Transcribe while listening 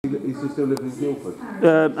He's still living in Guildford?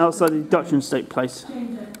 Outside the Dutch estate place.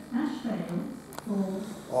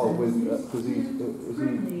 Oh, because is he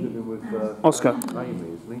living with Oscar.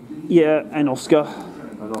 Amy, isn't he? Yeah, and Oscar.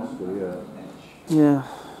 And Oscar, yeah. Yeah.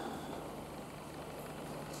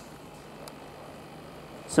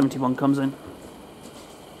 71 comes in.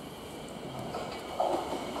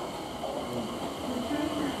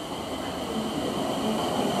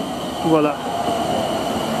 Voila.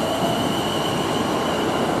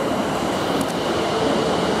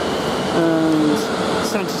 And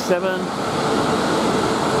 77.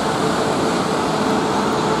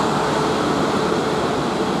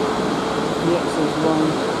 Yep,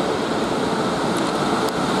 71.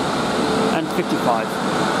 And 55.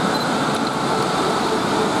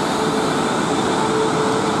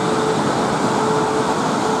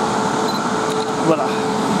 Voila.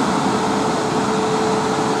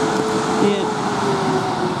 Yeah.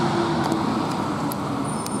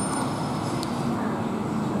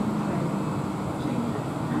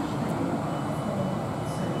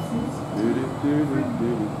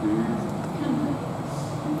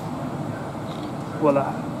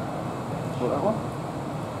 Voila. What, that one?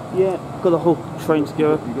 Yeah, got the whole train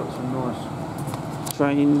together. You got some nice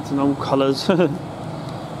Trains and all colours. Any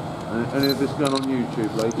of this going on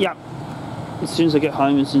YouTube later? Yeah. As soon as I get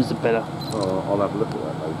home, as soon as the better. Oh, I'll have a look at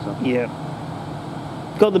that later. Yeah.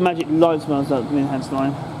 Got the magic lights when I was at the Enhanced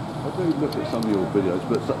Line. I do look at some of your videos,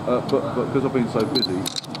 but because I've been so busy,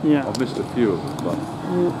 yeah, I've missed a few of them. But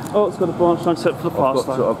yeah. Oh, it's got a branch line set for the past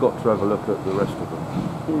line. I've got to have a look at the rest of them.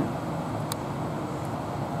 Yeah.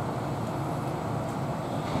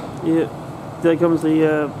 Yeah. There comes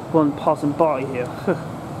the one passing by here.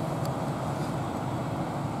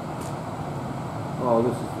 Oh,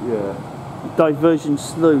 this is, yeah. Diversion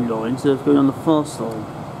slow line instead of going on the fast line.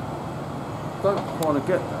 Don't kind of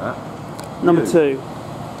get that. Number 2.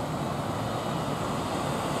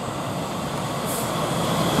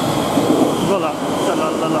 Voila.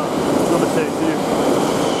 Number 2.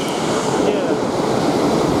 Yeah.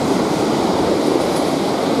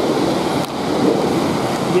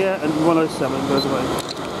 Yeah, and 107 goes away.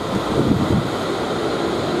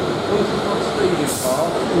 Well, this is not speeding car.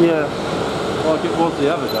 Yeah. Like it was the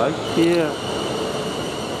other day. Yeah.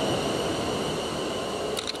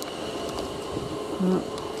 Yeah.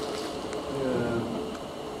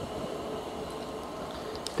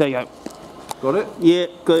 There you go. Got it? Yeah,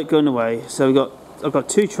 got it going away. So I've got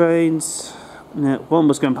 2 trains. Yeah, one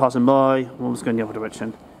was going passing by, one was going the other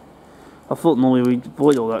direction. I thought normally we'd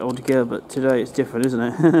avoid all that altogether, but today it's different, isn't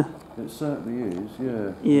it? It certainly is,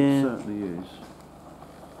 yeah. Yeah. It certainly is.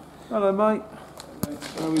 Hello, mate.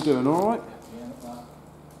 How are we doing? All right?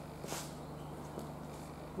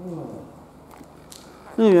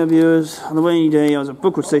 There you go, viewers. On the rainy day, I was at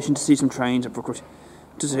Brookwood station to see some trains at Brookwood.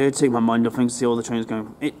 Just here to take my mind off things, see all the trains going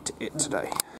from it to it today.